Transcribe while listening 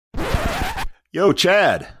Yo,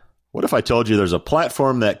 Chad, what if I told you there's a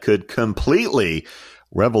platform that could completely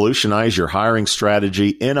revolutionize your hiring strategy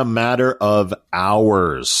in a matter of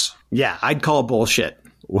hours? Yeah, I'd call bullshit.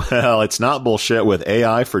 Well, it's not bullshit with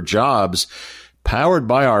AI for Jobs, powered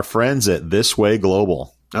by our friends at This Way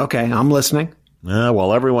Global. Okay, I'm listening.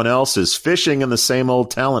 While everyone else is fishing in the same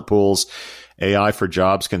old talent pools, AI for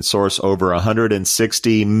Jobs can source over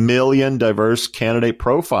 160 million diverse candidate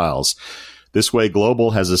profiles. This Way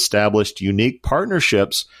Global has established unique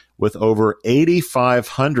partnerships with over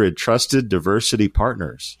 8,500 trusted diversity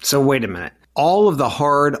partners. So wait a minute. All of the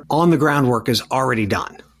hard on-the-ground work is already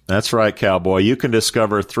done. That's right, cowboy. You can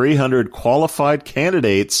discover 300 qualified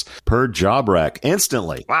candidates per job rec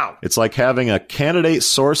instantly. Wow. It's like having a candidate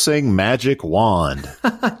sourcing magic wand.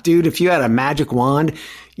 Dude, if you had a magic wand,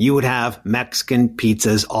 you would have Mexican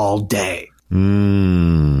pizzas all day.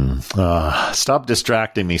 Stop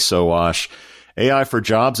distracting me, Sowash. AI for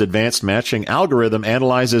Jobs advanced matching algorithm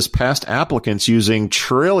analyzes past applicants using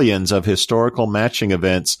trillions of historical matching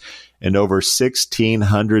events and over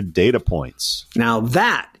 1,600 data points. Now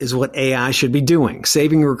that is what AI should be doing,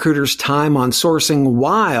 saving recruiters time on sourcing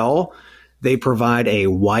while they provide a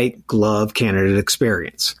white glove candidate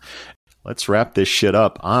experience. Let's wrap this shit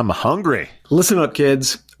up. I'm hungry. Listen up,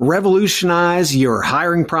 kids. Revolutionize your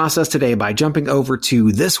hiring process today by jumping over to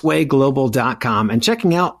thiswayglobal.com and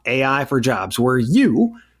checking out AI for Jobs, where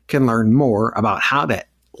you can learn more about how to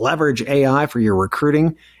leverage AI for your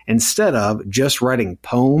recruiting instead of just writing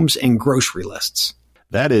poems and grocery lists.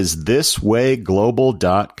 That is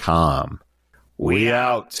thiswayglobal.com. We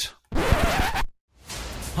out.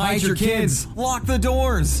 Hide your kids. Lock the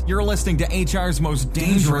doors. You're listening to HR's most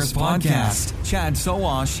dangerous podcast. Chad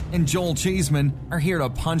Sowash and Joel Cheeseman are here to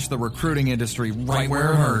punch the recruiting industry right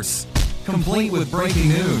where it hurts. Complete with breaking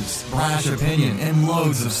news, brash opinion, and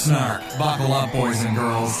loads of snark. Buckle up, boys and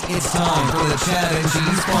girls. It's time for the Chad and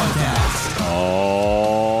Cheese Podcast.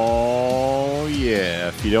 Oh, yeah.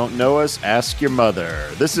 If you don't know us, ask your mother.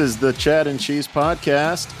 This is the Chad and Cheese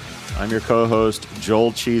Podcast. I'm your co-host,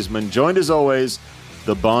 Joel Cheeseman, joined as always,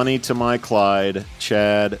 the Bonnie to my Clyde,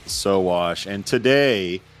 Chad Sowash. And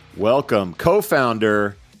today, welcome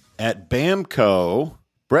co-founder at Bamco,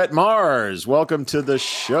 Brett Marz. Welcome to the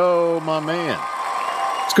show, my man.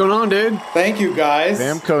 What's going on, dude? Thank you, guys.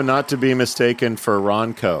 Bamco, not to be mistaken for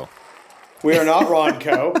Ronco. We are not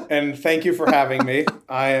Ronco, and thank you for having me.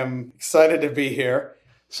 I am excited to be here.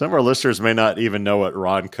 Some of our listeners may not even know what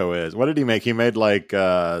Ronco is. What did he make? He made like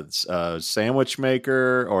a sandwich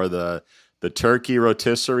maker or the turkey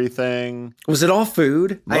rotisserie thing. Was it all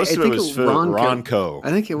food? Most of it was food. Ronco. I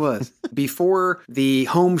think it was. Before the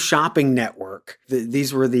home shopping network,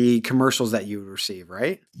 these were the commercials that you would receive,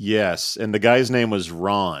 right? Yes. And the guy's name was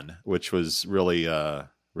Ron, which was really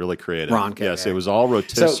creative. Ronco. Yes, it was all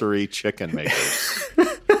rotisserie chicken makers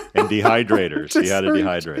and dehydrators. He had a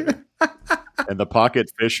dehydrator. And the pocket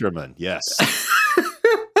fisherman. Yes.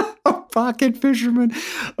 Pocket fisherman.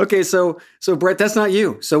 Okay, so Brett, that's not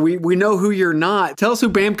you. So we know who you're not. Tell us who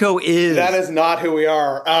Bamco is. That is not who we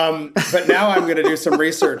are. But now I'm going to do some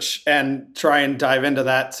research and try and dive into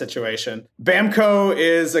that situation. Bamco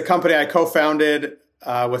is a company I co-founded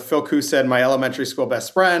with Phil Coused, my elementary school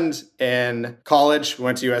best friend. In college, we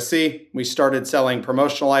went to USC. We started selling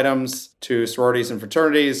promotional items to sororities and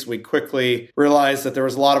fraternities. We quickly realized that there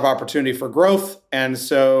was a lot of opportunity for growth. And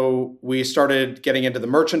so we started getting into the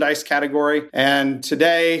merchandise category. And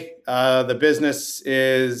today, the business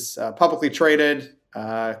is publicly traded.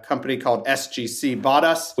 A company called SGC bought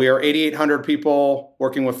us. We are 8,800 people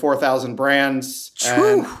working with 4,000 brands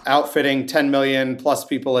and outfitting 10 million plus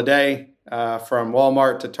people a day. From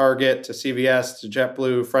Walmart to Target to CVS to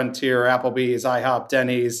JetBlue, Frontier, Applebee's, IHOP,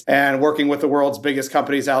 Denny's, and working with the world's biggest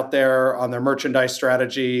companies out there on their merchandise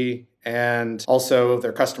strategy and also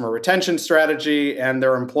their customer retention strategy and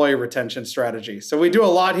their employee retention strategy. So we do a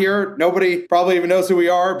lot here. Nobody probably even knows who we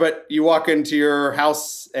are, but you walk into your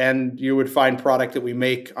house and you would find product that we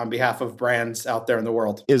make on behalf of brands out there in the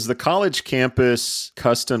world. Is the college campus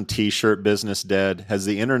custom t-shirt business dead? Has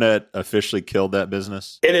the internet officially killed that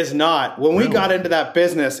business? It is not. When we got into that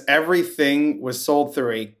business, everything was sold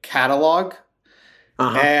through a catalog.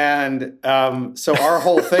 And so our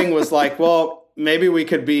whole thing was like, well, maybe we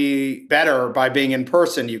could be better by being in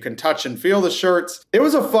person. You can touch and feel the shirts. It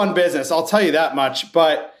was a fun business, I'll tell you that much.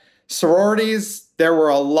 But sororities, there were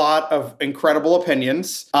a lot of incredible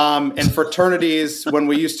opinions. And fraternities, when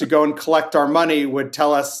we used to go and collect our money, would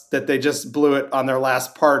tell us that they just blew it on their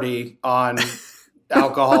last party on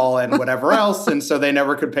alcohol and whatever else. And so they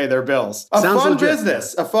never could pay their bills. A fun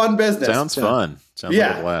business. Sounds fun. Sounds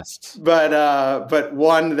like a blast. But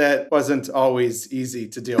one that wasn't always easy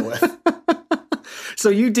to deal with. So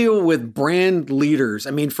you deal with brand leaders, I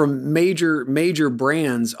mean, from major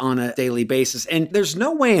brands on a daily basis. And there's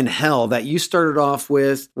no way in hell that you started off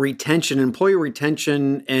with retention, employee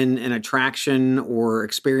retention and attraction or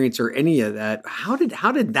experience or any of that. How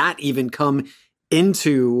did that even come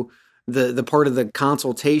into the part of the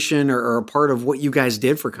consultation or a part of what you guys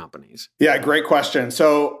did for companies? Yeah, great question.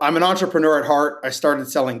 So I'm an entrepreneur at heart. I started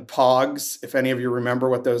selling Pogs, if any of you remember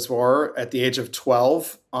what those were, at the age of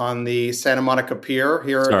 12 on the Santa Monica Pier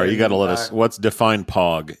here. Sorry, you got to let us, what's defined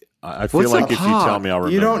Pog? I feel like if you tell me, I'll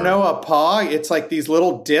remember. You don't know a Pog? It's like these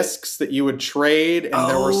little discs that you would trade, and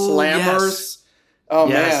there were slammers. Yes. Oh,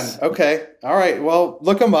 yes. Man. Okay. All right. Well,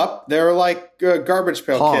 look them up. They're like garbage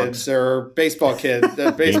pail Pogs. Kids or baseball kids,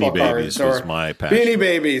 baseball Beanie cards. Babies Or was my passion. Beanie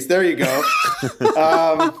Babies. There you go.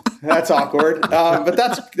 That's awkward. But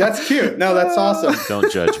that's cute. No, that's awesome. Don't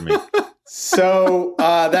judge me. So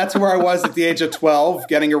that's where I was at the age of 12,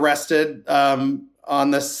 getting arrested on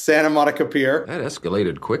the Santa Monica Pier. That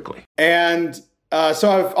escalated quickly. And so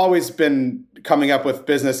I've always been coming up with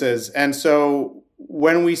businesses. And so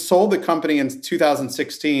when we sold the company in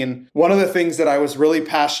 2016, one of the things that I was really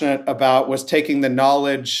passionate about was taking the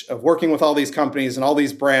knowledge of working with all these companies and all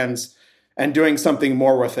these brands and doing something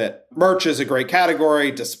more with it. Merch is a great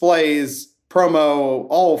category, displays, promo,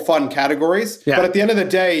 all fun categories. Yeah. But at the end of the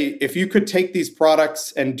day, if you could take these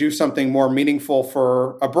products and do something more meaningful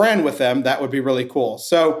for a brand with them, that would be really cool.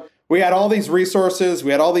 So we had all these resources,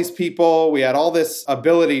 we had all these people, we had all this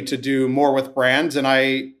ability to do more with brands. And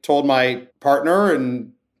I told my partner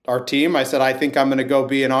and our team, I said, I think I'm going to go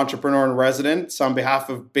be an entrepreneur in residence on behalf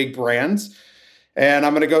of big brands. And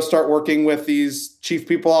I'm going to go start working with these chief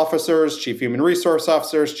people officers, chief human resource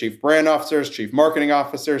officers, chief brand officers, chief marketing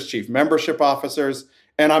officers, chief membership officers.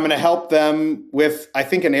 And I'm going to help them with, I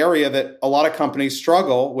think, an area that a lot of companies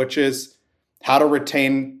struggle, which is how to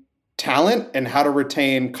retain talent and how to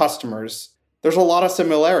retain customers. There's a lot of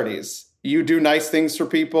similarities. You do nice things for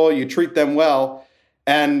people, you treat them well,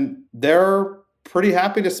 and they're pretty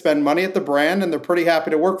happy to spend money at the brand and they're pretty happy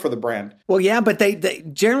to work for the brand. Well, yeah, but they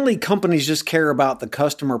generally companies just care about the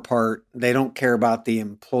customer part. They don't care about the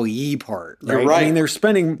employee part. Right? You're right. I mean, they're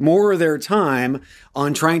spending more of their time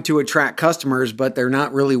on trying to attract customers, but they're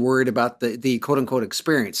not really worried about the quote unquote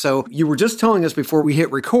experience. So you were just telling us before we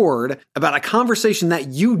hit record about a conversation that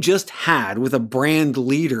you just had with a brand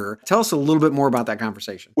leader. Tell us a little bit more about that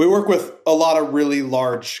conversation. We work with a lot of really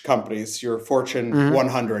large companies, your Fortune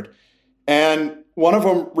 100. And one of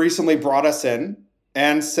them recently brought us in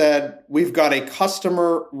and said, we've got a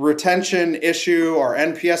customer retention issue. Our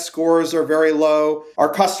NPS scores are very low.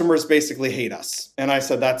 Our customers basically hate us. And I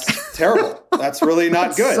said, that's terrible. That's really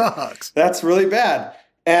not good. Sucks. That's really bad.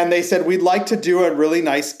 And they said, we'd like to do a really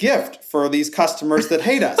nice gift for these customers that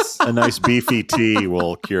hate us. A nice beefy tea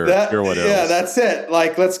will cure what else. Yeah, that's it.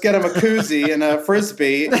 Like, let's get them a koozie and a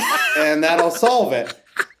Frisbee, and that'll solve it.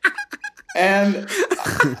 And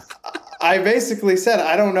I basically said,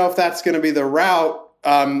 I don't know if that's going to be the route.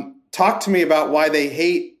 Talk to me about why they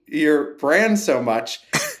hate your brand so much.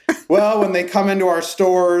 Well, when they come into our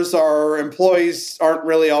stores, our employees aren't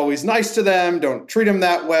really always nice to them, don't treat them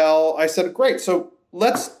that well. I said, great. So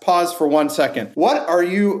let's pause for 1 second. What are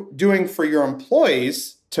you doing for your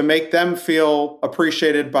employees to make them feel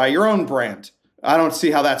appreciated by your own brand? I don't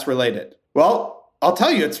see how that's related. Well, I'll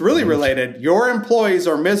tell you, it's really related. Your employees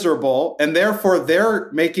are miserable, and therefore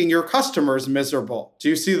they're making your customers miserable. Do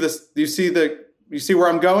you see this? Do you see where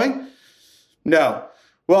I'm going? No.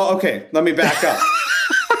 Well, okay, let me back up.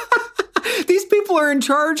 These people are in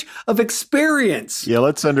charge of experience. Yeah,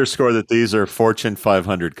 let's underscore that these are Fortune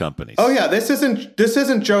 500 companies. Oh yeah, this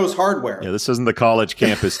isn't Joe's Hardware. Yeah, this isn't the college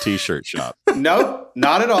campus t-shirt shop. No,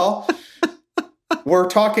 not at all. We're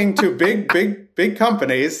talking to big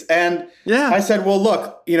companies. And I said, well,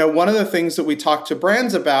 look, one of the things that we talk to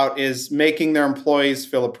brands about is making their employees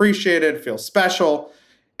feel appreciated, feel special.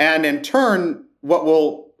 And in turn, what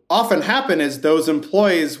will often happen is those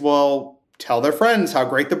employees will tell their friends how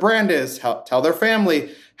great the brand is, tell their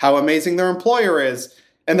family how amazing their employer is.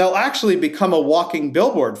 And they'll actually become a walking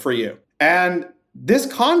billboard for you. And this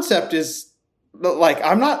concept is, like,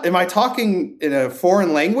 am I talking in a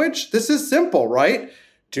foreign language? This is simple, right?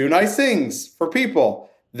 Do nice things for people.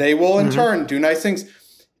 They will in turn do nice things.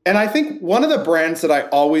 And I think one of the brands that I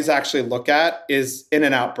always actually look at is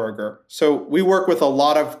In-N-Out Burger. So we work with a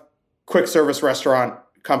lot of quick service restaurant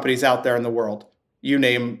companies out there in the world. You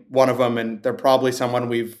name one of them, and they're probably someone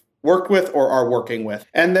we've worked with or are working with.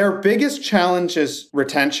 And their biggest challenge is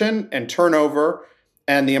retention and turnover.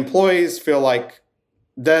 And the employees feel like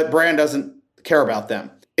the brand doesn't care about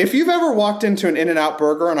them. If you've ever walked into an In-N-Out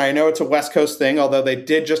Burger, and I know it's a West Coast thing, although they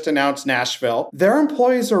did just announce Nashville, their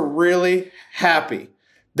employees are really happy.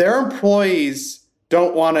 Their employees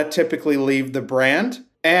don't want to typically leave the brand.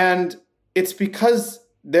 And it's because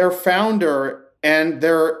their founder and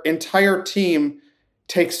their entire team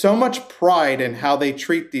take so much pride in how they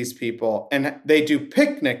treat these people. And they do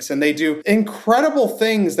picnics and they do incredible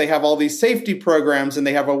things. They have all these safety programs and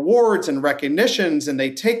they have awards and recognitions and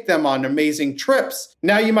they take them on amazing trips.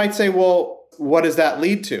 Now you might say, well, what does that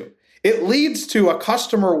lead to? It leads to a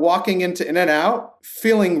customer walking into In-N-Out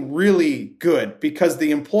feeling really good because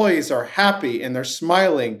the employees are happy and they're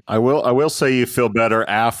smiling. I will say you feel better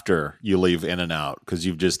after you leave In-N-Out because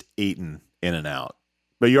you've just eaten In-N-Out.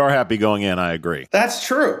 But you are happy going in, I agree. That's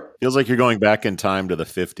true. Feels like you're going back in time to the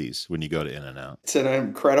 50s when you go to In-N-Out. It's an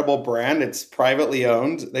incredible brand. It's privately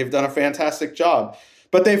owned. They've done a fantastic job.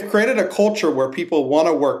 But they've created a culture where people want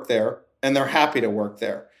to work there and they're happy to work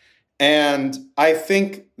there. And I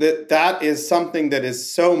think that is something that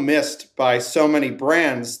is so missed by so many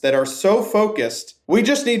brands that are so focused. We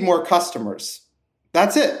just need more customers.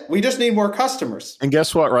 That's it. We just need more customers. And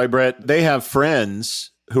guess what, right, Brett? They have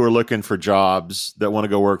friends who are looking for jobs that want to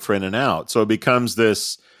go work for In-N-Out. So it becomes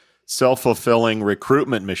this self-fulfilling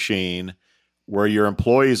recruitment machine where your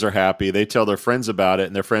employees are happy. They tell their friends about it,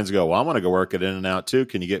 and their friends go, well, I want to go work at In-N-Out too.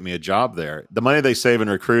 Can you get me a job there? The money they save in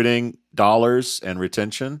recruiting, dollars, and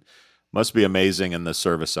retention must be amazing in the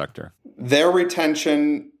service sector. Their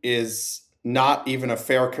retention is not even a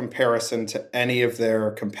fair comparison to any of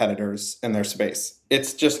their competitors in their space.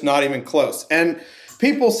 It's just not even close. And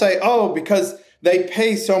people say, oh, because they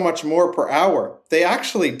pay so much more per hour. They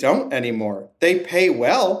actually don't anymore. They pay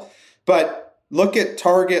well, but look at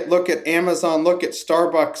Target, look at Amazon, look at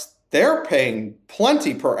Starbucks. They're paying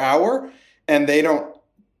plenty per hour, and they don't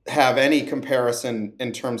have any comparison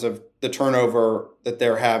in terms of the turnover that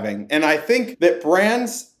they're having. And I think that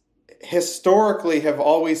brands historically have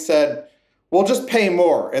always said, well, just pay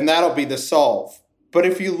more, and that'll be the solve. But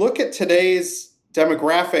if you look at today's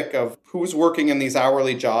demographic of who's working in these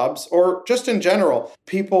hourly jobs, or just in general,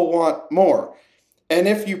 people want more. And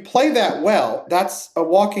if you play that well, that's a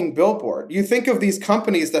walking billboard. You think of these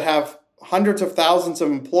companies that have hundreds of thousands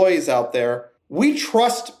of employees out there. We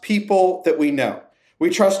trust people that we know. We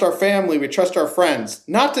trust our family. We trust our friends.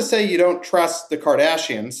 Not to say you don't trust the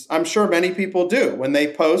Kardashians. I'm sure many people do. When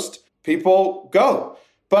they post, people go.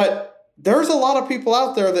 But there's a lot of people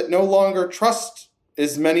out there that no longer trust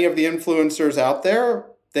as many of the influencers out there.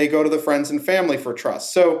 They go to the friends and family for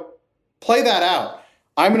trust. So play that out.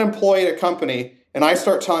 I'm an employee at a company, and I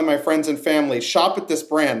start telling my friends and family, shop at this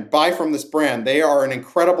brand, buy from this brand. They are an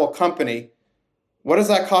incredible company. What does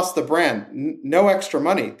that cost the brand? No extra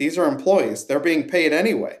money. These are employees. They're being paid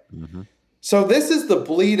anyway. Mm-hmm. So this is the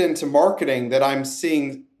bleed into marketing that I'm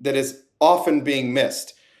seeing that is often being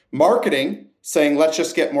missed. Marketing saying, let's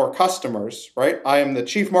just get more customers, right? I am the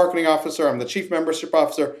chief marketing officer. I'm the chief membership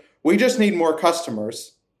officer. We just need more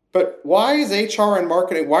customers. But why is HR and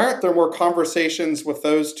marketing, why aren't there more conversations with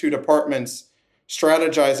those two departments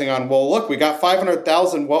strategizing on, well, look, we got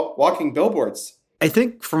 500,000 walking billboards. I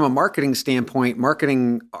think from a marketing standpoint,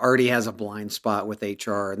 marketing already has a blind spot with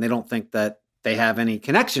HR, and they don't think that they have any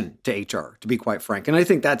connection to HR, to be quite frank. And I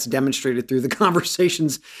think that's demonstrated through the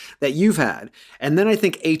conversations that you've had. And then I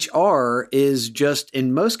think HR is just,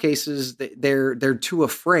 in most cases, they're too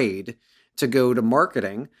afraid to go to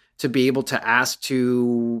marketing to be able to ask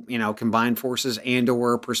to, combine forces and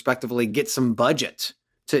or prospectively get some budget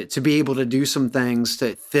to be able to do some things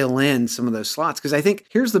to fill in some of those slots. Because I think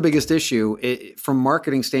here's the biggest issue from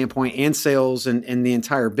marketing standpoint and sales and the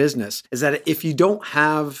entire business is that if you don't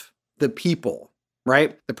have the people,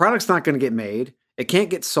 right, the product's not going to get made. It can't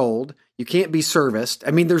get sold. You can't be serviced.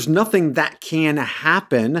 I mean, there's nothing that can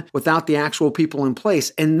happen without the actual people in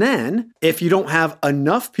place. And then if you don't have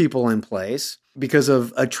enough people in place because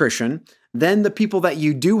of attrition, then the people that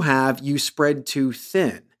you do have, you spread too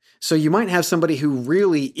thin. So you might have somebody who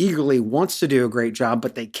really eagerly wants to do a great job,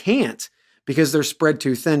 but they can't because they're spread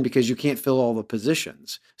too thin because you can't fill all the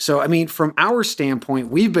positions. So, I mean, from our standpoint,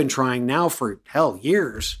 we've been trying now for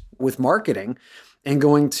years with marketing and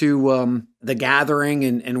going to the gathering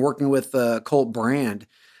and working with the Cult brand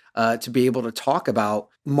to be able to talk about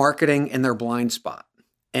marketing and their blind spot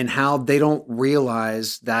and how they don't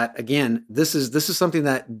realize that, again, this is something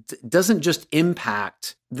that doesn't just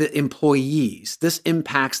impact the employees. This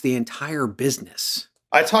impacts the entire business.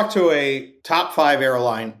 I talked to a top 5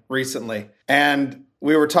 airline recently, and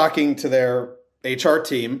we were talking to their HR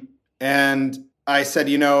team, and I said,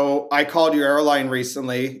 I called your airline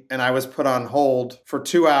recently, and I was put on hold for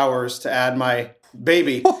 2 hours to add my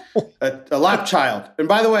baby, a lap child. And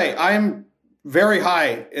by the way, I'm very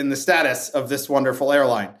high in the status of this wonderful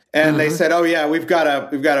airline. And they said, oh yeah, we've got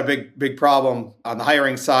a big problem on the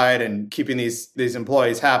hiring side and keeping these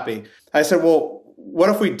employees happy. I said, well, what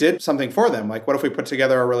if we did something for them? Like, what if we put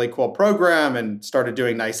together a really cool program and started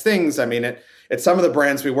doing nice things? I mean, at some of the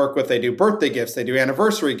brands we work with, they do birthday gifts, they do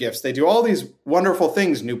anniversary gifts, they do all these wonderful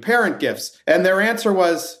things, new parent gifts. And their answer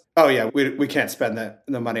was, oh yeah, we can't spend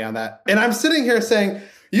the money on that. And I'm sitting here saying,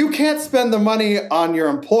 you can't spend the money on your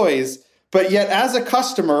employees, but yet as a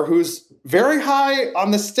customer who's very high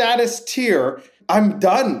on the status tier, I'm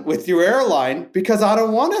done with your airline because I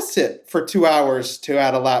don't want to sit for 2 hours to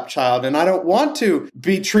add a lap child, and I don't want to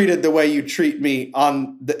be treated the way you treat me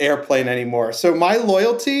on the airplane anymore. So my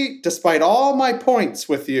loyalty, despite all my points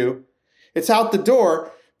with you, it's out the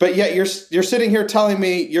door, but yet you're sitting here telling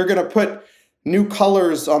me you're going to put new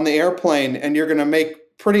colors on the airplane and you're going to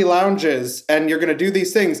make pretty lounges and you're going to do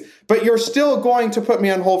these things, but you're still going to put me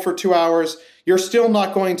on hold for 2 hours. You're still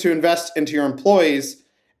not going to invest into your employees.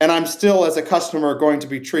 And I'm still, as a customer, going to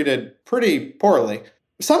be treated pretty poorly.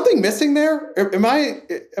 Something missing there? Am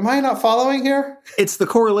I not following here? It's the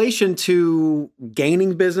correlation to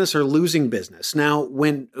gaining business or losing business. Now,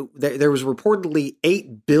 when there was reportedly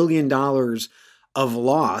 $8 billion of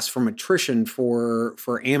loss from attrition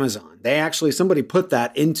for Amazon, somebody put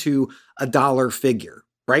that into a dollar figure,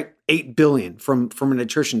 right? 8 billion from an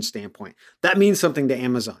attrition standpoint. That means something to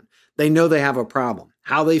Amazon. They know they have a problem.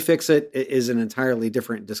 How they fix it is an entirely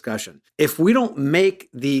different discussion. If we don't make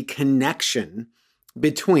the connection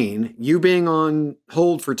between you being on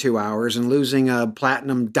hold for 2 hours and losing a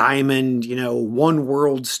platinum diamond, one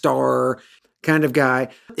world star kind of guy,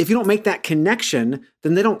 if you don't make that connection,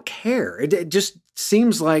 then they don't care. It just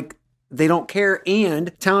seems like they don't care.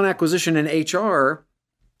 And talent acquisition and HR,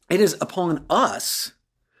 it is upon us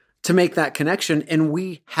to make that connection, and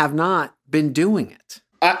we have not been doing it.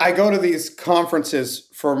 I go to these conferences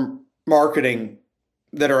for marketing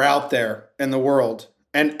that are out there in the world,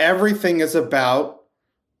 and everything is about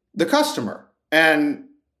the customer and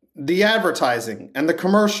the advertising and the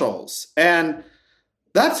commercials. And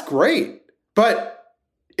that's great. But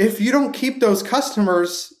if you don't keep those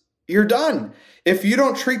customers, you're done. If you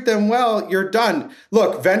don't treat them well, you're done.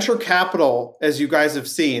 Look, venture capital, as you guys have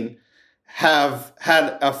seen, have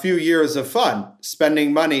had a few years of fun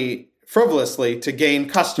spending money frivolously to gain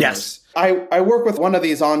customers. Yes. I work with one of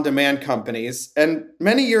these on-demand companies, and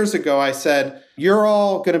many years ago I said, you're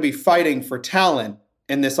all going to be fighting for talent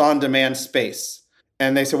in this on-demand space.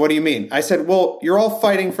 And they said, what do you mean? I said, well, you're all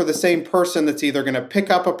fighting for the same person that's either going to pick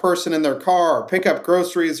up a person in their car or pick up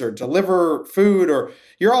groceries or deliver food, or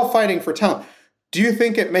you're all fighting for talent. Do you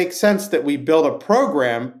think it makes sense that we build a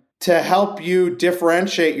program to help you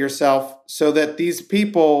differentiate yourself so that these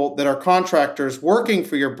people that are contractors working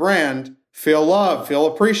for your brand feel loved, feel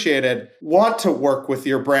appreciated, want to work with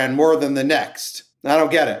your brand more than the next? I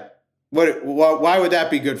don't get it. Why would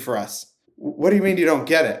that be good for us? What do you mean you don't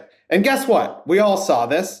get it? And guess what? We all saw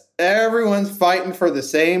this. Everyone's fighting for the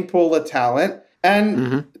same pool of talent.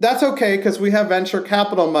 And that's okay because we have venture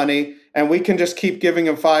capital money and we can just keep giving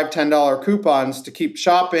them $5, $10 coupons to keep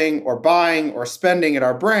shopping or buying or spending at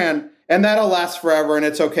our brand. And that'll last forever. And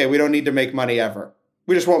it's okay. We don't need to make money ever.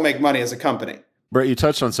 We just won't make money as a company. Brett, you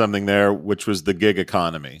touched on something there, which was the gig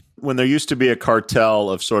economy. When there used to be a cartel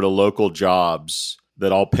of sort of local jobs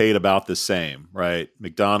that all paid about the same, right?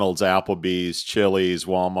 McDonald's, Applebee's, Chili's,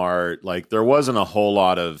 Walmart. Like there wasn't a whole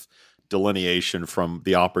lot of delineation from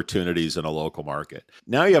the opportunities in a local market.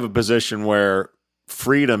 Now you have a position where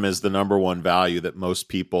freedom is the number one value that most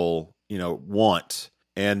people, want.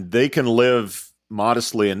 And they can live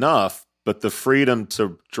modestly enough, but the freedom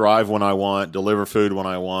to drive when I want, deliver food when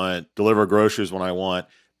I want, deliver groceries when I want,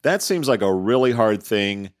 that seems like a really hard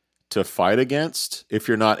thing to fight against if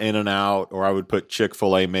you're not in and out, or I would put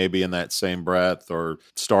Chick-fil-A maybe in that same breath, or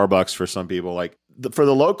Starbucks for some people. Like for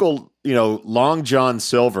the local, Long John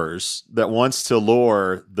Silver's that wants to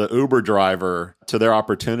lure the Uber driver to their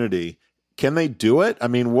opportunity, can they do it? I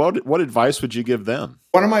mean, what advice would you give them?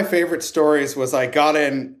 One of my favorite stories was I got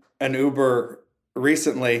in an Uber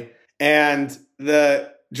recently and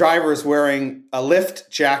the driver's wearing a Lyft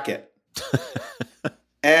jacket.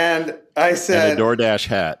 And I said, and a DoorDash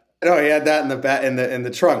hat. No, he had that in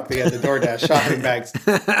the trunk. He had the DoorDash shopping bags.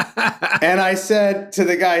 And I said to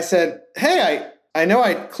the guy, hey, I know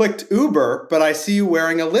I clicked Uber, but I see you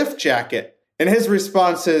wearing a Lyft jacket. And his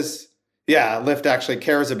response is, yeah, Lyft actually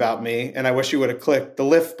cares about me, and I wish you would have clicked the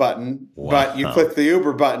Lyft button, but you clicked the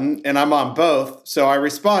Uber button, and I'm on both. So I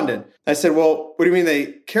responded. I said, well, what do you mean they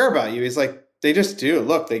care about you? He's like, they just do.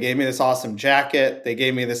 Look, they gave me this awesome jacket. They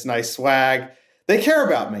gave me this nice swag. They care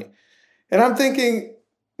about me. And I'm thinking,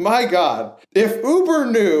 my God, if Uber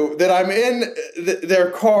knew that I'm in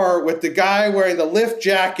their car with the guy wearing the Lyft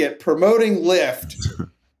jacket promoting Lyft,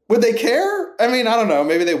 would they care? I mean, I don't know.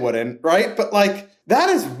 Maybe they wouldn't, right? But like, that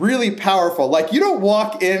is really powerful. Like, you don't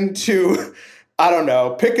walk into, I don't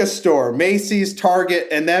know, pick a store, Macy's, Target,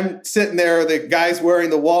 and them sitting there, the guys wearing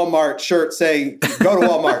the Walmart shirt saying, go to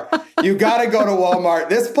Walmart. You got to go to Walmart.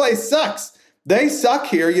 This place sucks. They suck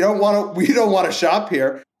here. We don't want to shop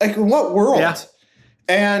here. Like, in what world? Yeah.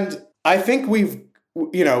 And I think we've,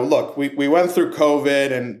 look, we went through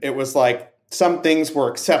COVID and it was like some things were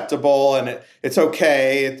acceptable and it's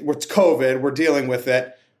okay. It's COVID. We're dealing with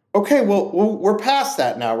it. Okay, well, we're past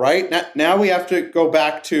that now, right? Now we have to go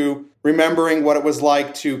back to remembering what it was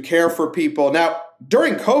like to care for people. Now,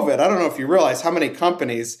 during COVID, I don't know if you realize how many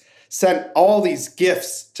companies sent all these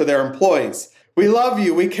gifts to their employees. We love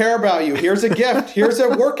you. We care about you. Here's a gift. Here's a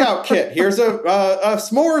workout kit. Here's a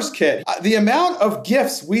s'mores kit. The amount of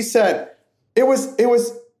gifts we sent, it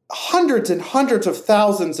was hundreds and hundreds of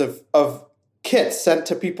thousands of kits sent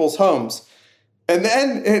to people's homes. And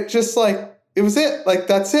then it just like, it was it. Like,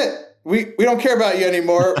 that's it. We don't care about you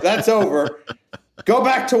anymore. That's over. Go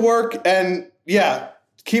back to work and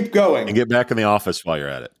keep going. And get back in the office while you're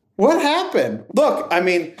at it. What happened? Look, I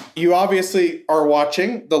mean, you obviously are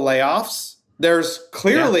watching the layoffs. There's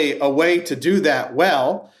clearly a way to do that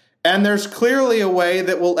well. And there's clearly a way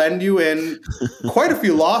that will end you in quite a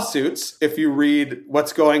few lawsuits if you read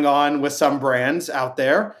what's going on with some brands out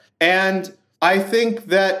there. And I think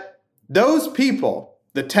that those people,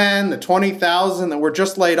 the 10, the 20,000 that were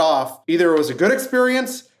just laid off, either it was a good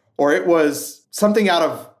experience or it was something out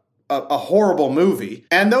of a horrible movie.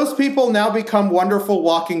 And those people now become wonderful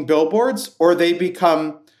walking billboards, or they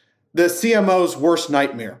become the CMO's worst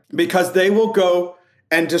nightmare, because they will go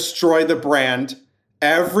and destroy the brand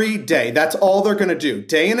every day. That's all they're going to do.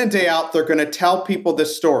 Day in and day out, they're going to tell people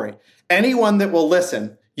this story. Anyone that will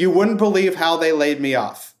listen, you wouldn't believe how they laid me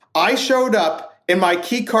off. I showed up and my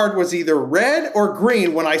key card was either red or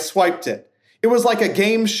green when I swiped it. It was like a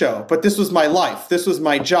game show, but this was my life. This was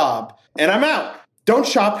my job. And I'm out. Don't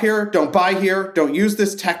shop here. Don't buy here. Don't use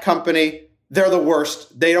this tech company. They're the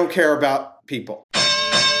worst. They don't care about people.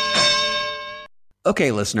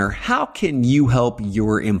 Okay, listener, how can you help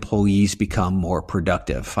your employees become more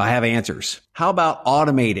productive? I have answers. How about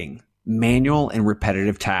automating manual and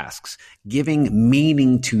repetitive tasks, giving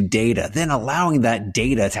meaning to data, then allowing that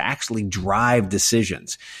data to actually drive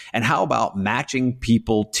decisions? And how about matching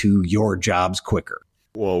people to your jobs quicker?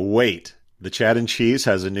 Well, wait. The Chad and Cheese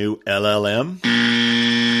has a new LLM?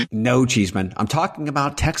 No, Cheeseman. I'm talking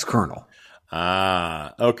about Text Kernel.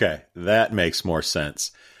 Ah, okay. That makes more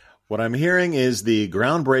sense. What I'm hearing is the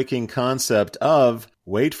groundbreaking concept of,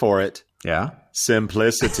 wait for it,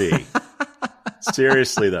 simplicity.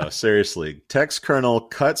 Seriously, though, Text Kernel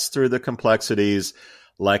cuts through the complexities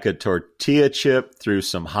like a tortilla chip through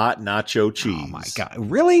some hot nacho cheese. Oh, my God.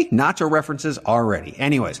 Really? Nacho references already.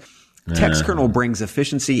 Anyways, Text Kernel brings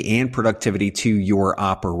efficiency and productivity to your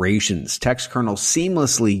operations. Text Kernel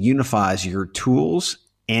seamlessly unifies your tools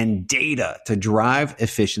and data to drive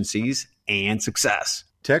efficiencies and success.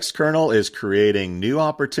 Text Kernel is creating new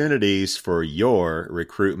opportunities for your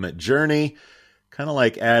recruitment journey, kind of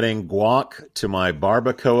like adding guac to my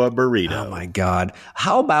barbacoa burrito. Oh my God.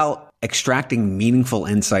 How about extracting meaningful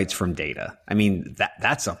insights from data? I mean,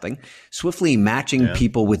 that's something. Swiftly matching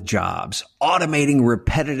people with jobs, automating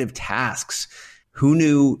repetitive tasks. Who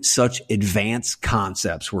knew such advanced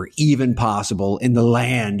concepts were even possible in the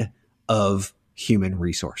land of human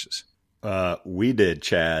resources? We did,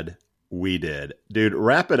 Chad. We did. Dude,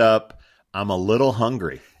 wrap it up. I'm a little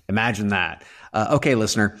hungry. Imagine that. Okay,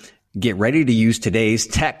 listener, get ready to use today's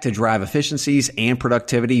tech to drive efficiencies and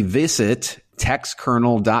productivity. Visit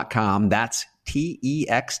textkernel.com. That's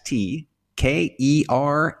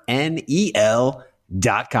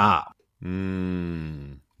TEXTKERNEL.com.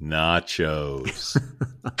 Nachos.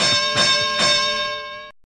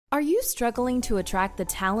 Are you struggling to attract the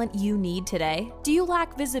talent you need today? Do you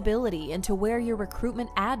lack visibility into where your recruitment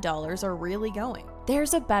ad dollars are really going?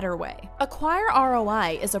 There's a better way. Acquire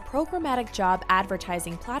ROI is a programmatic job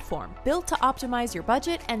advertising platform built to optimize your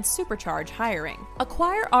budget and supercharge hiring.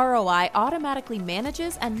 Acquire ROI automatically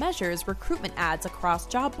manages and measures recruitment ads across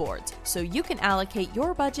job boards, so you can allocate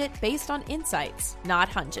your budget based on insights, not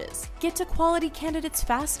hunches. Get to quality candidates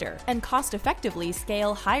faster and cost-effectively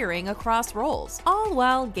scale hiring across roles, all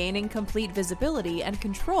while gaining complete visibility and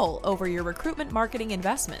control over your recruitment marketing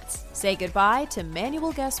investments. Say goodbye to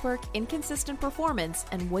manual guesswork, inconsistent performance, performance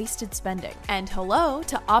and wasted spending. And hello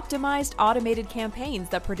to optimized automated campaigns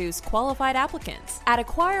that produce qualified applicants. At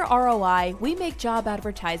Acquire ROI, we make job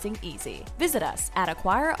advertising easy. Visit us at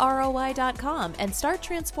acquireroi.com and start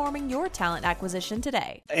transforming your talent acquisition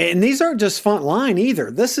today. And these aren't just front line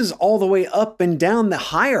either. This is all the way up and down the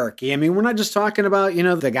hierarchy. I mean, we're not just talking about,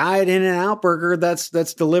 the guy at In-N-Out Burger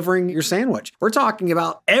that's delivering your sandwich. We're talking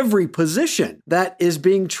about every position that is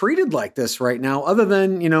being treated like this right now, other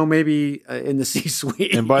than, maybe in the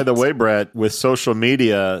C-suite. And by the way, Brett, with social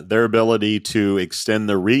media, their ability to extend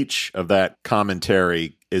the reach of that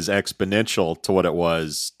commentary is exponential to what it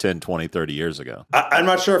was 10, 20, 30 years ago. I'm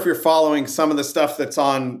not sure if you're following some of the stuff that's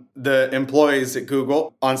on the employees at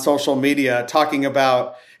Google on social media talking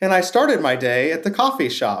about, and I started my day at the coffee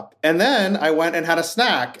shop. And then I went and had a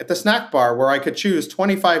snack at the snack bar where I could choose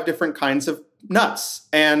 25 different kinds of nuts.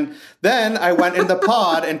 And then I went in the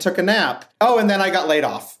pod and took a nap. Oh, and then I got laid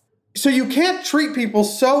off. So you can't treat people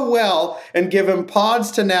so well and give them pods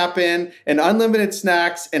to nap in and unlimited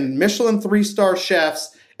snacks and Michelin 3-star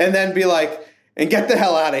chefs and then be like, and get the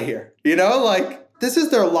hell out of here. This is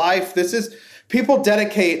their life. People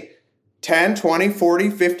dedicate 10, 20, 40,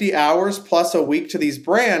 50 hours plus a week to these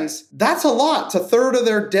brands. That's a lot. A third of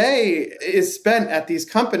their day is spent at these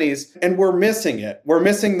companies, and we're missing it. We're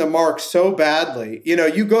missing the mark so badly.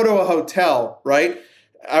 You go to a hotel, right?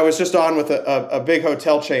 I was just on with a big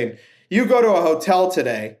hotel chain. You go to a hotel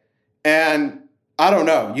today, and I don't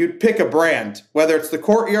know, you'd pick a brand, whether it's the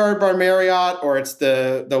Courtyard by Marriott or it's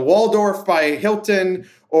the Waldorf by Hilton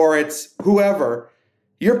or it's whoever.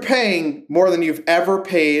 You're paying more than you've ever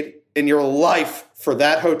paid in your life for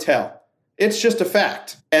that hotel. It's just a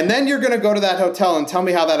fact. And then you're going to go to that hotel and tell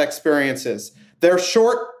me how that experience is. They're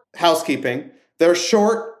short housekeeping. They're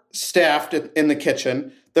short-staffed in the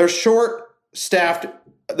kitchen. They're short-staffed,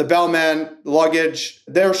 the bellman, luggage.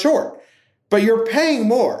 They're short. But you're paying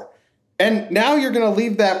more. And now you're going to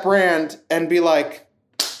leave that brand and be like,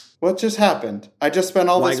 what just happened? I just spent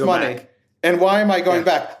all this money. Back? And why am I going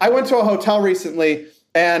back? I went to a hotel recently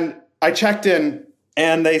and I checked in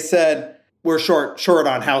and they said, we're short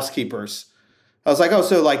on housekeepers. I was like, oh,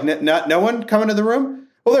 so no one come into the room?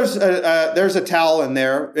 Well, there's a towel in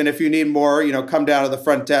there. And if you need more, come down to the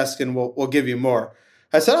front desk and we'll give you more.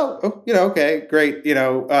 I said, okay, great.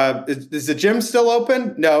 Is the gym still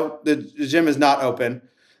open? No, the gym is not open.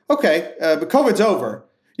 Okay, but COVID's over.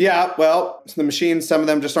 Yeah, well, the machines, some of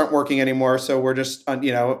them just aren't working anymore. So we're just,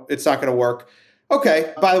 it's not going to work.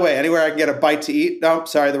 Okay, by the way, anywhere I can get a bite to eat? No,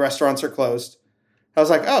 sorry, the restaurants are closed. I was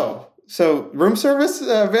like, oh, so room service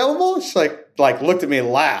available? She's like looked at me and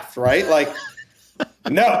laughed, right?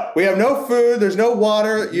 No, we have no food. There's no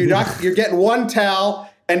water. You're getting one towel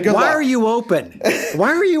and good luck. Why are you open?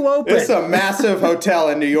 It's a massive hotel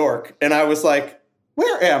in New York. And I was like,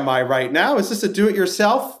 where am I right now? Is this a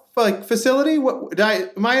do-it-yourself facility?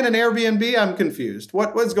 Am I in an Airbnb? I'm confused.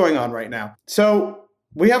 What's going on right now? So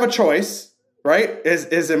we have a choice, right?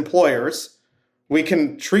 As employers, we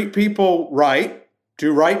can treat people right,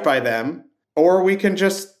 do right by them, or we can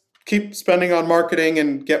just keep spending on marketing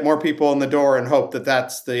and get more people in the door and hope that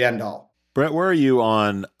that's the end all. Brett, where are you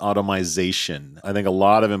on automation? I think a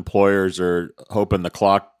lot of employers are hoping the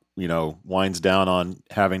clock winds down on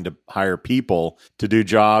having to hire people to do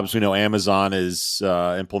jobs. Amazon is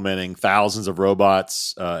implementing thousands of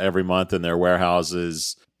robots every month in their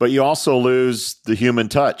warehouses, but you also lose the human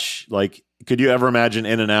touch. Could you ever imagine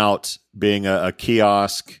In-N-Out being a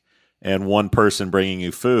kiosk and one person bringing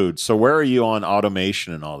you food? So where are you on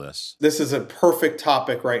automation and all this? This is a perfect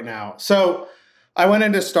topic right now. So I went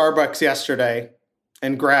into Starbucks yesterday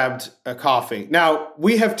and grabbed a coffee. Now,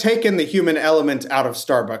 we have taken the human element out of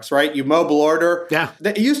Starbucks, right? You mobile order. Yeah.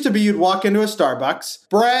 It used to be you'd walk into a Starbucks.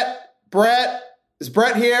 Brett, is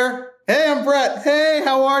Brett here? Hey, I'm Brett. Hey,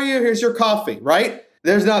 how are you? Here's your coffee, right?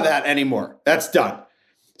 There's not that anymore. That's done.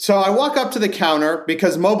 So I walk up to the counter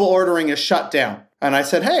because mobile ordering is shut down. And I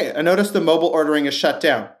said, hey, I noticed the mobile ordering is shut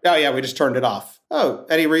down. Oh, yeah, we just turned it off. Oh,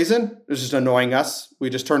 any reason? It was just annoying us. We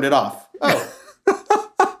just turned it off. Oh.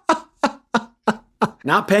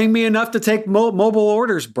 Not paying me enough to take mobile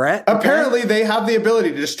orders, Brett. Okay? Apparently, they have the ability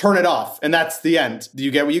to just turn it off, and that's the end. You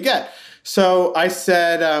get what you get. So I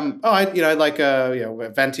said, I'd like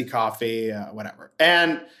a venti coffee, whatever.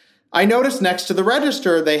 And I noticed next to the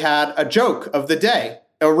register they had a joke of the day,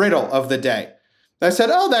 a riddle of the day. I said,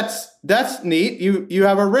 oh, that's neat. You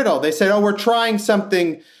have a riddle. They said, oh, we're trying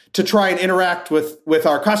something to try and interact with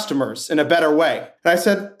our customers in a better way. And I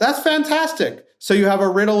said, that's fantastic. So you have a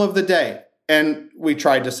riddle of the day. And we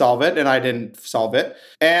tried to solve it, and I didn't solve it.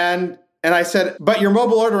 And I said, but your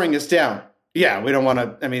mobile ordering is down. Yeah, we don't want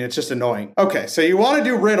to, it's just annoying. Okay, so you want to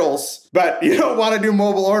do riddles, but you don't want to do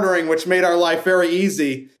mobile ordering, which made our life very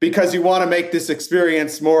easy because you want to make this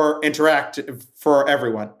experience more interactive for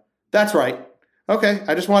everyone. That's right. Okay,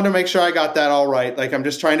 I just wanted to make sure I got that all right. Like, I'm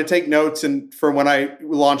just trying to take notes and for when I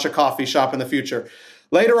launch a coffee shop in the future.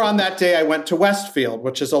 Later on that day, I went to Westfield,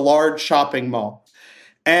 which is a large shopping mall.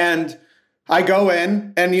 And I go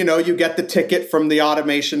in and, you get the ticket from the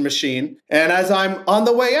automation machine. And as I'm on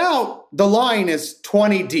the way out, the line is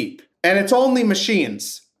 20 deep and it's only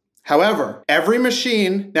machines. However, every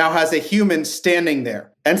machine now has a human standing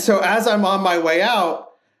there. And so as I'm on my way out,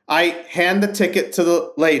 I hand the ticket to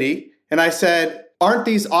the lady and I said, aren't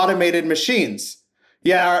these automated machines?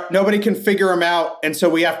 Yeah, nobody can figure them out. And so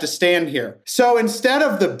we have to stand here. So instead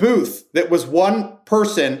of the booth that was one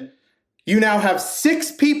person, you now have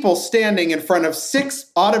 6 people standing in front of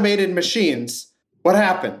 6 automated machines. What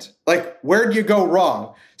happened? Like, where'd you go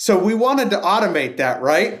wrong? So we wanted to automate that,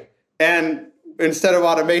 right? And instead of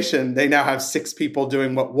automation, they now have 6 people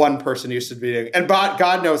doing what one person used to be doing. And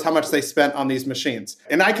God knows how much they spent on these machines.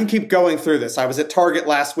 And I can keep going through this. I was at Target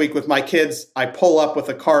last week with my kids. I pull up with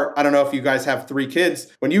a cart. I don't know if you guys have 3 kids.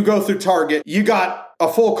 When you go through Target, you got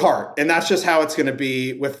a full cart. And that's just how it's going to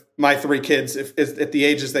be with my 3 kids at the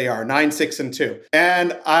ages they are, 9, 6, and 2.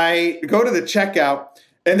 And I go to the checkout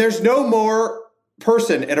and there's no more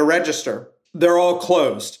person at a register. They're all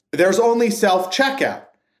closed. There's only self-checkout.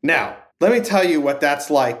 Now, let me tell you what that's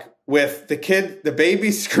like with the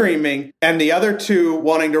baby screaming and the other 2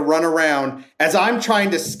 wanting to run around as I'm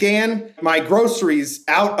trying to scan my groceries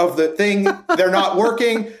out of the thing. They're not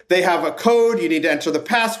working. They have a code. You need to enter the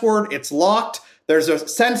password. It's locked. There's a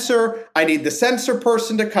sensor. I need the sensor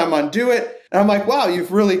person to come undo it. And I'm like, wow,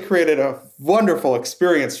 you've really created a wonderful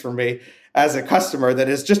experience for me as a customer that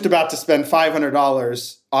is just about to spend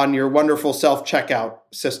 $500 on your wonderful self-checkout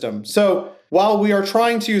system. So while we are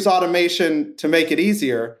trying to use automation to make it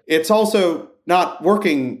easier, it's also not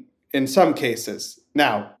working in some cases.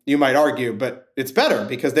 Now, you might argue, but it's better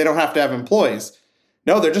because they don't have to have employees.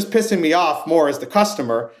 No, they're just pissing me off more as the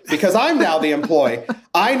customer because I'm now the employee.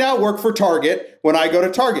 I now work for Target when I go to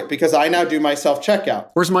Target because I now do my self-checkout.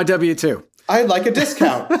 Where's my W-2? I'd like a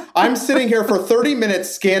discount. I'm sitting here for 30 minutes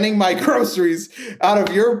scanning my groceries out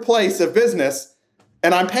of your place of business,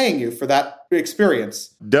 and I'm paying you for that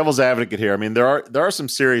experience. Devil's advocate here. I mean, there are some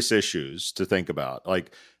serious issues to think about.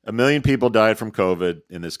 Like 1 million people died from COVID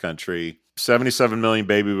in this country. 77 million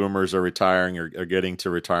baby boomers are retiring or are getting to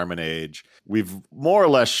retirement age. We've more or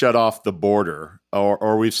less shut off the border,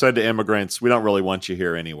 or we've said to immigrants, we don't really want you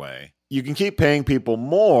here anyway. You can keep paying people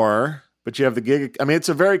more, but you have the gig. I mean, it's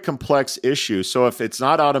a very complex issue. So if it's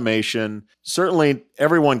not automation, certainly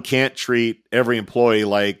everyone can't treat every employee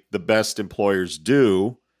like the best employers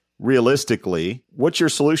do. Realistically, what's your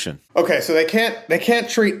solution? Okay, so they can't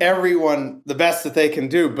treat everyone the best that they can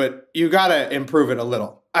do, but you got to improve it a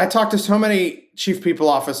little. I talk to so many chief people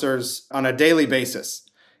officers on a daily basis,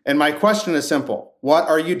 and my question is simple. What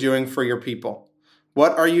are you doing for your people?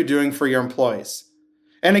 What are you doing for your employees?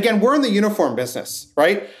 And again, we're in the uniform business,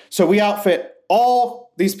 right? So we outfit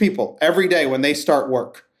all these people every day when they start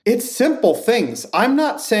work. It's simple things. I'm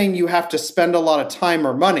not saying you have to spend a lot of time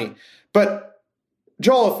or money, but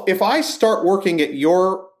Joel, if I start working at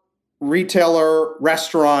your retailer,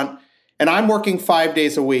 restaurant, and I'm working 5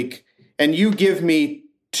 days a week, and you give me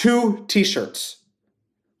 2 t-shirts,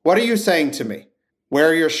 what are you saying to me?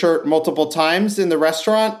 Wear your shirt multiple times in the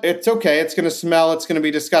restaurant? It's okay. It's going to smell. It's going to be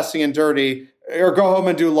disgusting and dirty. Or go home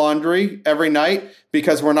and do laundry every night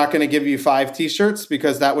because we're not going to give you 5 t-shirts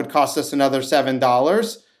because that would cost us another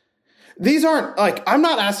 $7. These aren't I'm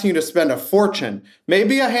not asking you to spend a fortune.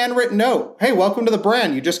 Maybe a handwritten note. Hey, welcome to the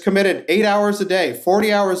brand. You just committed 8 hours a day,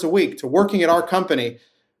 40 hours a week to working at our company.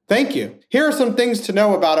 Thank you. Here are some things to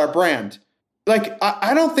know about our brand.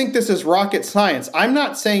 I don't think this is rocket science. I'm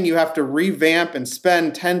not saying you have to revamp and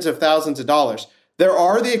spend tens of thousands of dollars. There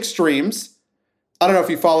are the extremes. I don't know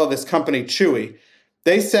if you follow this company, Chewy.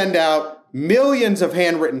 They send out millions of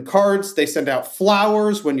handwritten cards. They send out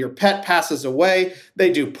flowers when your pet passes away.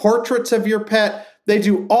 They do portraits of your pet. They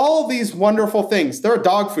do all these wonderful things. They're a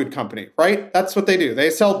dog food company, right? That's what they do.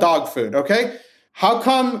 They sell dog food, okay? How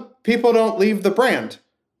come people don't leave the brand?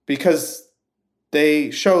 Because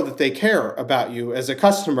they show that they care about you as a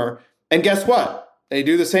customer. And guess what? They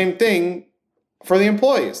do the same thing for the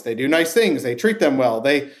employees. They do nice things. They treat them well.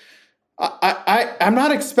 I'm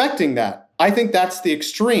not expecting that. I think that's the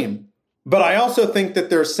extreme. But I also think that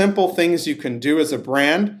there are simple things you can do as a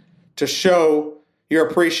brand to show your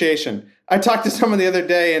appreciation. I talked to someone the other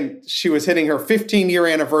day and she was hitting her 15-year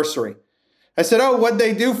anniversary. I said, oh, what'd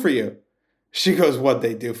they do for you? She goes, what'd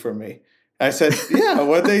they do for me? I said, yeah,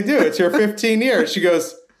 what'd they do? It's your 15 years. She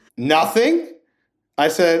goes, nothing? I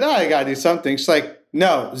said, I got to do something. She's like,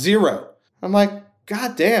 no, 0. I'm like,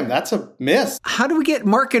 God damn, that's a miss. How do we get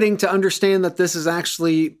marketing to understand that this is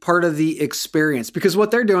actually part of the experience? Because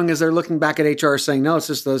what they're doing is they're looking back at HR saying, no, it's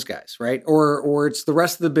just those guys, right? Or it's the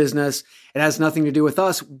rest of the business. It has nothing to do with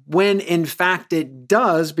us, when in fact it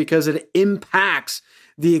does, because it impacts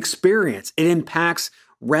the experience. It impacts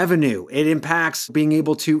revenue. It impacts being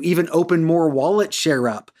able to even open more wallet share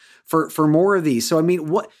up for more of these. So, I mean,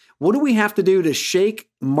 what do we have to do to shake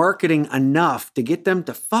marketing enough to get them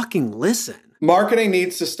to fucking listen? Marketing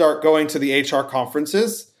needs to start going to the HR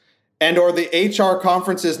conferences, or the HR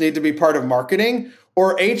conferences need to be part of marketing,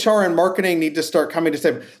 or HR and marketing need to start coming to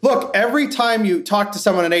say, look, every time you talk to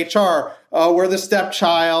someone in HR, oh, we're the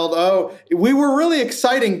stepchild. Oh, we were really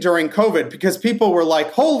exciting during COVID because people were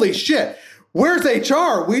like, holy shit, where's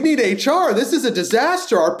HR? We need HR. This is a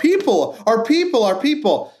disaster. Our people.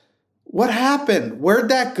 What happened? Where'd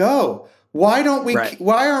that go? Why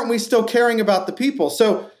aren't we still caring about the people?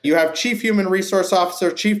 So you have Chief Human Resource Officer,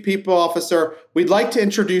 Chief People Officer. We'd like to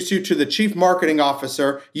introduce you to the Chief Marketing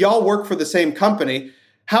Officer. Y'all work for the same company.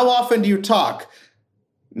 How often do you talk?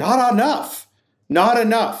 Not enough.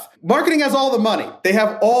 Marketing has all the money. They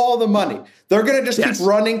have all the money. They're going to just keep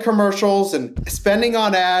running commercials and spending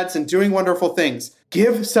on ads and doing wonderful things.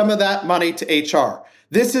 Give some of that money to HR.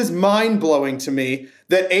 This is mind-blowing to me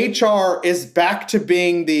that HR is back to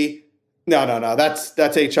being no, that's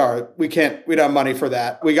HR. We don't have money for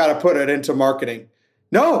that. We got to put it into marketing.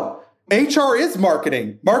 No, HR is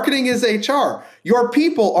marketing. Marketing is HR. Your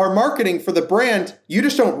people are marketing for the brand. You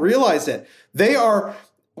just don't realize it.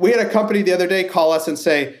 We had a company the other day call us and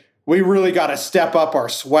say, we really got to step up our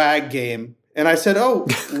swag game. And I said, oh,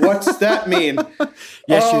 what's that mean?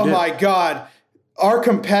 Yes, you did. My God. Our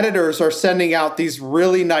competitors are sending out these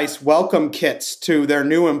really nice welcome kits to their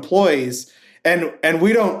new employees. And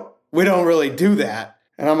we don't really do that.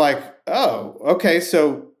 And I'm like, oh, okay.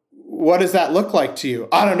 So what does that look like to you?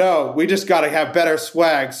 I don't know. We just got to have better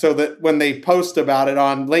swag so that when they post about it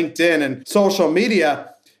on LinkedIn and social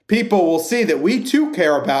media, people will see that we too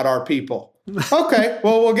care about our people. Okay,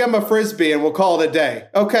 well, we'll give them a Frisbee and we'll call it a day.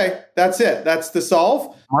 Okay, that's it. That's the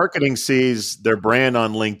solve. Marketing sees their brand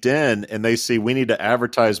on LinkedIn and they see we need to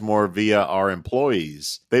advertise more via our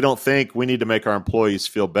employees. They don't think we need to make our employees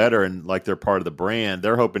feel better and like they're part of the brand.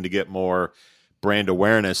 They're hoping to get more brand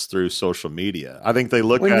awareness through social media. I think they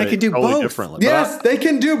look at it totally differently. Yes, they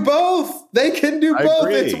can do both. They can do both.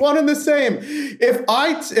 Agree. It's one and the same. If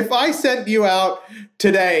I sent you out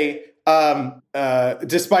today,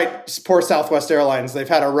 despite poor Southwest Airlines, they've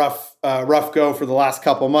had a rough go for the last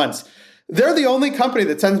couple months. They're the only company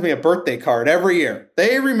that sends me a birthday card every year.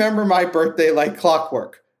 They remember my birthday like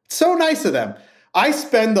clockwork. So nice of them. I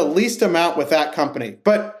spend the least amount with that company.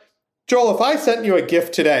 But Joel, if I sent you a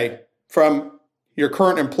gift today from your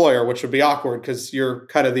current employer, which would be awkward because you're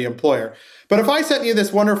kind of the employer. But if I sent you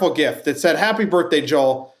this wonderful gift that said, happy birthday,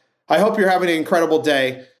 Joel. I hope you're having an incredible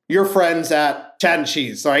day. Your friends at Chad and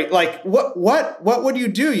Cheese, right? Like, what would you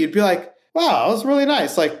do? You'd be like, wow, that was really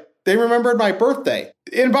nice. Like, they remembered my birthday.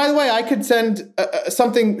 And by the way, I could send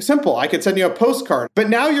something simple. I could send you a postcard. But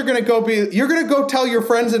now you're going to go tell your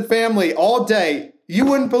friends and family all day. You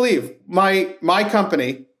wouldn't believe my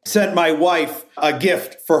company sent my wife a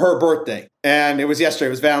gift for her birthday. And it was yesterday.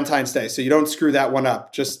 It was Valentine's Day. So you don't screw that one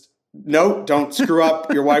up. Just don't screw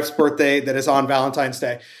up your wife's birthday that is on Valentine's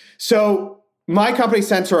Day. So my company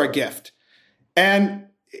sends her a gift. And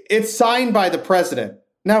it's signed by the president.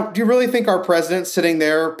 Now, do you really think our president's sitting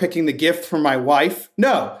there picking the gift for my wife?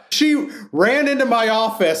 No. She ran into my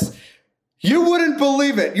office. You wouldn't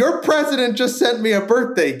believe it. Your president just sent me a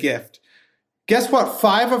birthday gift. Guess what?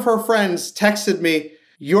 5 of her friends texted me,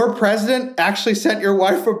 your president actually sent your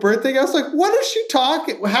wife a birthday? I was like, what is she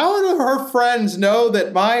talking? How do her friends know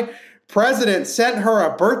that my president sent her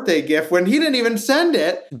a birthday gift when he didn't even send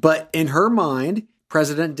it? But in her mind,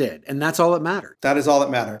 president did. And that's all that mattered. That is all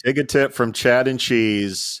that mattered. Take a tip from Chad and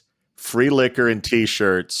Cheese. Free liquor and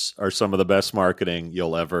t-shirts are some of the best marketing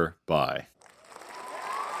you'll ever buy.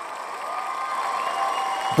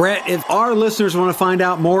 Brett, if our listeners want to find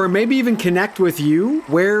out more, maybe even connect with you,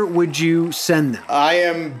 where would you send them? I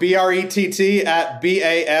am BRETT at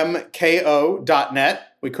BAMKO.net.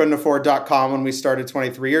 We couldn't afford .com when we started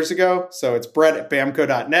 23 years ago. So it's Brett at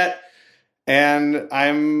BAMKO.net. And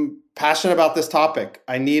I'm passionate about this topic.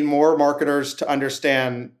 I need more marketers to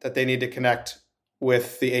understand that they need to connect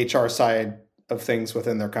with the HR side of things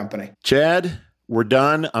within their company. Chad, we're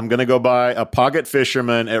done. I'm going to go buy a pocket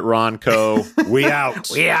fisherman at Ronco. We out.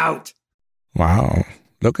 We out. Wow,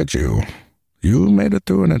 look at you. you made it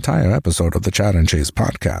through an entire episode of the Chad and Cheese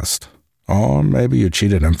podcast. Or maybe you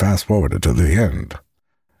cheated and fast-forwarded to the end.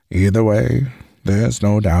 Either way, there's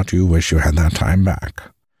no doubt you wish you had that time back.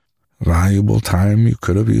 Valuable time you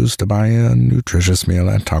could have used to buy a nutritious meal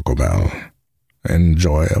at Taco Bell,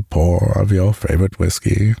 enjoy a pour of your favorite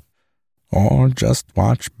whiskey, or just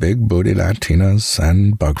watch big booty Latinas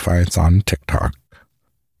and bug fights on TikTok.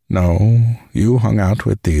 No, you hung out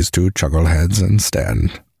with these two chuckleheads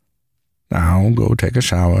instead. Now go take a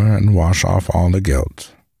shower and wash off all the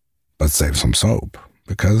guilt. But save some soap,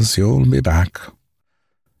 because you'll be back.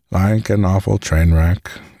 Like an awful train wreck,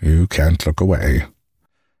 you can't look away.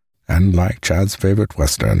 And like Chad's favorite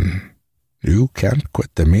Western, you can't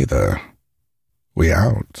quit them either. We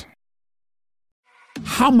out.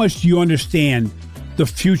 How much do you understand the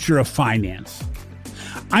future of finance?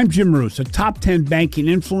 I'm Jim Roos, a top 10 banking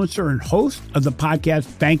influencer and host of the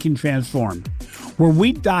podcast Banking Transformed, where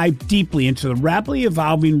we dive deeply into the rapidly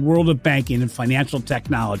evolving world of banking and financial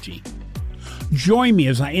technology. Join me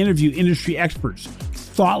as I interview industry experts,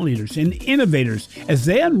 thought leaders, and innovators as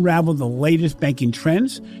they unravel the latest banking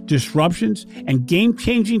trends, disruptions, and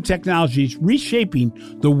game-changing technologies reshaping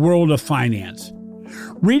the world of finance.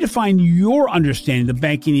 Redefine your understanding of the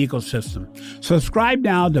banking ecosystem. Subscribe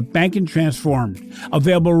now to Banking Transformed,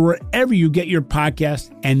 available wherever you get your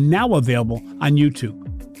podcast and now available on YouTube.